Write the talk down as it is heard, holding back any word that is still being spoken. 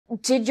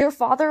Did your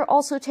father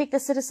also take the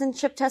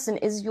citizenship test, and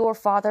is your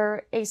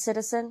father a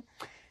citizen?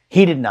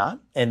 He did not,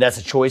 and that's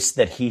a choice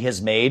that he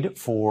has made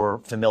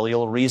for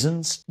familial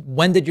reasons.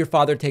 When did your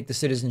father take the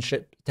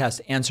citizenship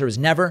test? Answer is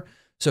never.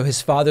 So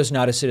his father's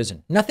not a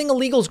citizen. Nothing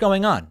illegal is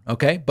going on,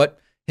 okay? But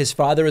his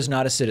father is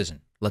not a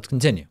citizen. Let's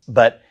continue.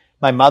 But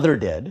my mother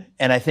did,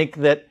 and I think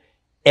that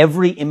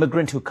every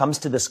immigrant who comes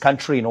to this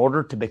country in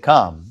order to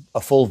become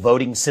a full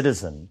voting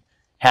citizen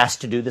has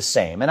to do the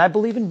same. And I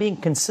believe in being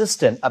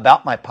consistent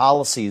about my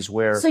policies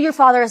where... So your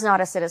father is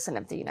not a citizen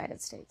of the United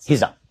States?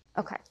 He's not.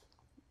 Okay.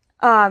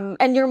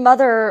 And your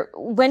mother,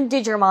 when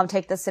did your mom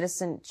take the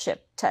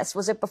citizenship test?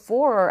 Was it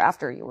before or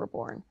after you were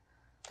born?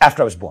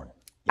 After I was born.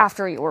 Yeah.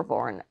 After you were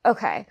born.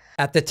 Okay.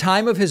 At the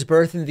time of his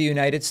birth in the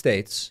United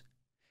States,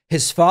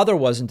 his father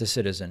wasn't a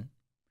citizen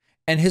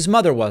and his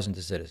mother wasn't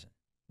a citizen.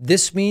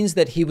 This means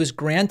that he was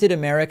granted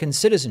American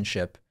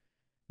citizenship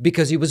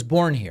because he was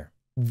born here.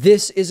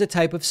 This is a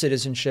type of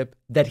citizenship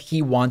that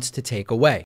he wants to take away.